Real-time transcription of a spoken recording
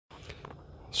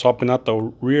Swapping out the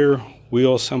rear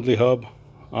wheel assembly hub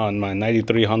on my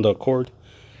 93 Honda Accord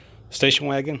station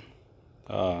wagon.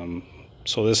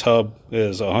 So this hub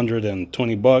is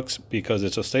 $120 because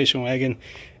it's a station wagon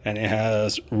and it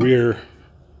has rear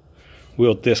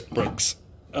wheel disc brakes.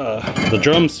 The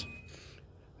drums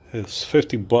is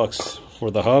 $50 for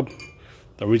the hub.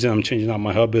 The reason I'm changing out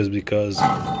my hub is because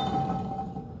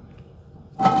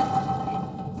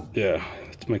yeah,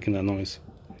 it's making that noise.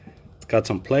 It's got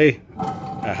some play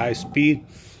at high speed.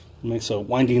 It makes a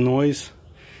winding noise.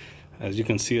 As you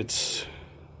can see, it's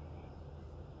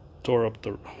tore up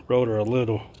the rotor a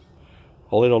little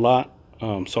lot.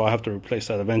 So I have to replace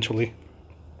that eventually.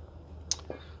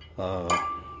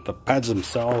 The pads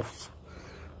themselves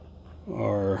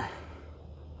are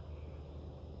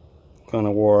kind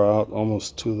of wore out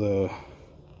almost to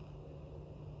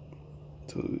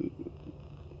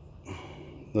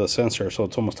the sensor, so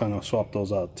it's almost time to swap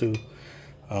those out too.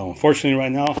 Unfortunately,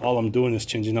 right now all I'm doing is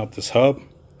changing out this hub.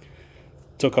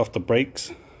 Took off the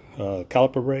brakes,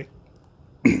 caliper brake.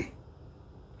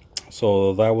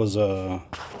 So that was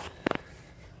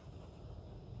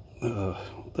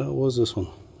this one.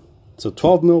 It's a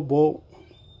 12 mil bolt,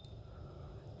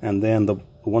 and then the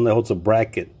one that holds the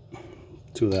bracket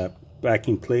to that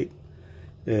backing plate,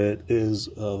 it is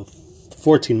a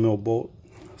 14 mil bolt.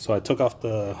 So I took off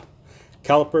the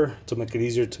caliper to make it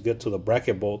easier to get to the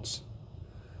bracket bolts,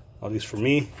 at least for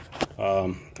me.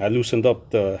 I loosened up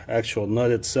the actual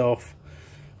nut itself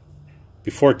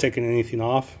before taking anything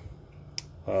off.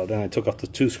 Then I took off the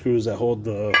 2 screws that hold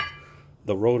the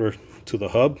rotor to the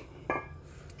hub.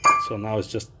 So now it's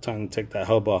just time to take that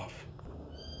hub off.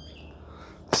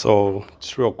 So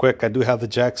just real quick, I do have the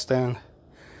jack stand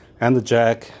and the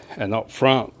jack, and up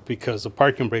front, because the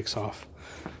parking brake's off,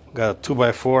 got a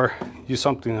 2x4. Use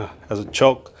something as a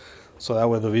choke so that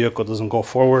way the vehicle doesn't go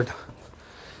forward.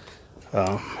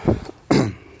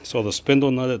 So the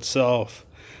spindle nut itself,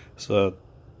 so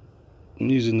I'm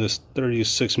using this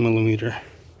 36mm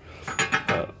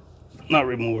nut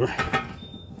remover.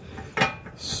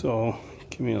 So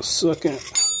give me a second.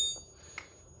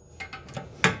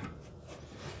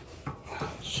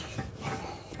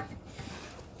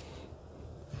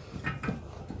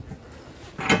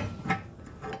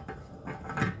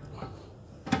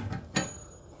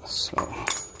 So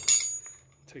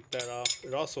take that off.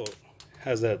 It also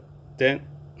has that dent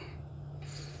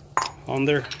on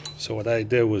there, so what I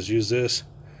did was use this,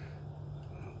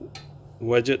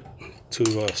 wedge it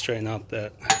to straighten out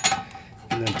that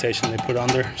indentation they put on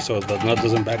there so the nut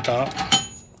doesn't back out.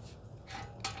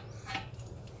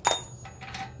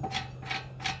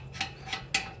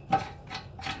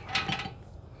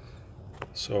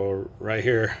 So right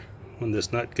here, when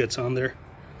this nut gets on there,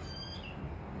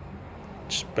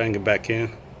 just bang it back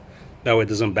in. That way it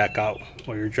doesn't back out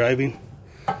while you're driving.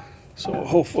 So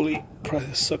hopefully pry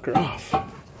this sucker off.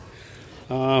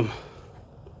 Well,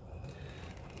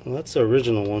 that's the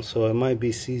original one, so it might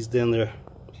be seized in there.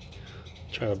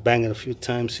 Try to bang it a few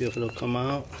times, see if it'll come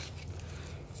out.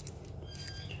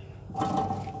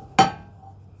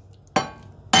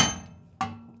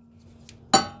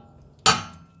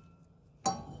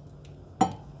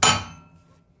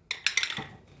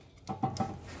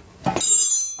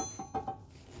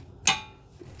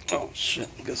 Oh shit,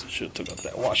 I guess I should have took out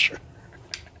that washer.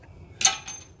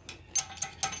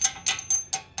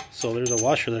 So there's a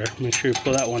washer there. Make sure you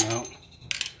pull that one out.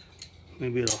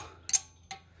 Maybe it'll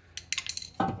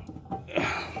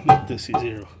make this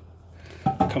easier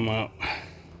to come out.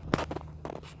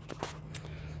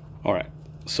 Alright,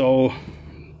 so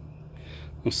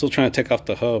I'm still trying to take off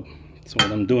the hub. So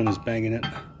what I'm doing is banging it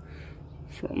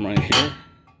from right here.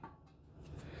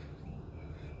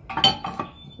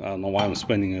 I don't know why I'm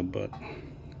spinning it, but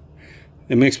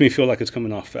it makes me feel like it's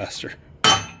coming off faster.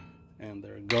 And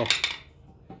there we go.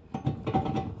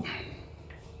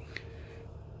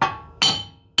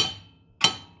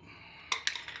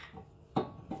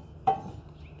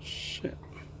 Shit.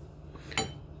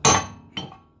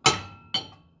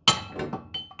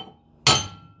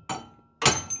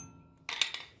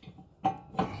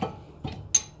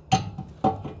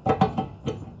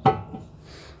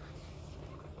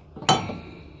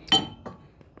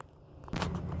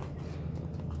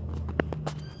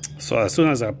 So as soon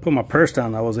as I put my purse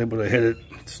down, I was able to hit it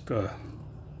just,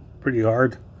 pretty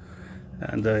hard,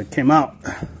 and it came out.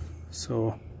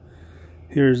 So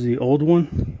here's the old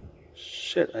one.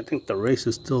 Shit, I think the race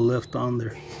is still left on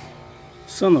there.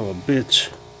 Son of a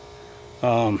bitch.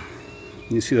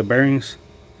 You see the bearings,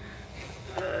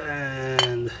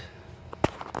 and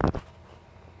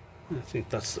I think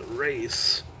that's the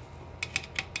race.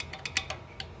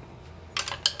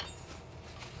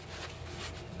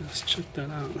 Let's check that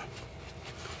out.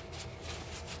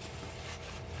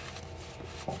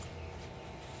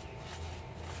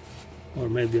 Or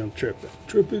maybe I'm tripping.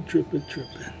 Tripping.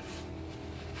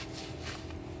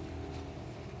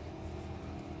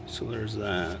 So there's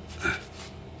that.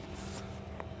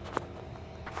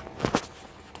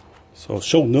 So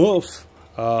sure enough,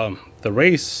 the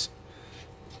race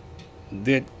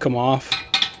did come off.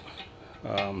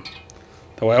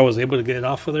 The way I was able to get it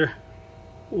off of there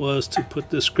was to put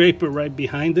the scraper right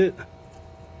behind it.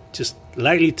 Just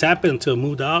lightly tap it until it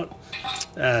moved out,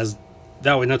 as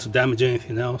that way not to damage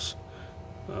anything else.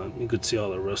 You could see all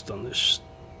the rust on this.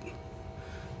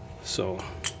 So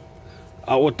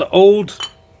out with the old.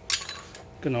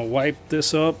 Gonna wipe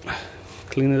this up,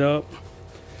 clean it up,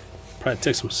 probably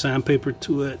take some sandpaper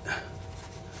to it,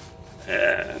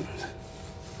 and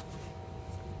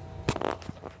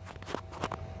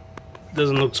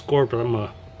doesn't look scored, but I'm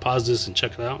gonna pause this and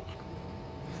check it out.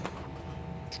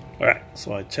 Alright,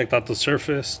 so I checked out the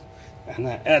surface and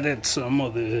I added some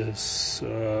of this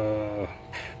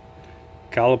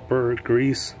caliper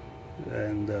grease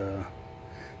and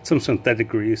some synthetic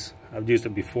grease. I've used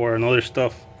it before and other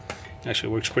stuff. Actually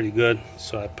works pretty good,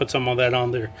 so I put some of that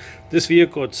on there. This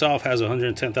vehicle itself has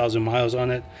 110,000 miles on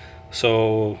it,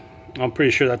 so I'm pretty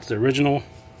sure that's the original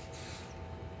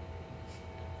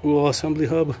wheel assembly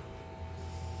hub.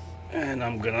 And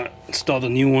I'm gonna install the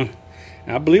new one.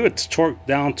 And I believe it's torqued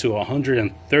down to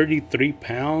 133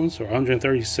 pounds or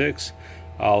 136.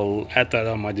 I'll add that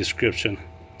on my description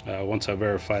once I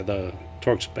verify the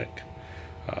torque spec.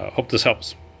 Hope this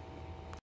helps.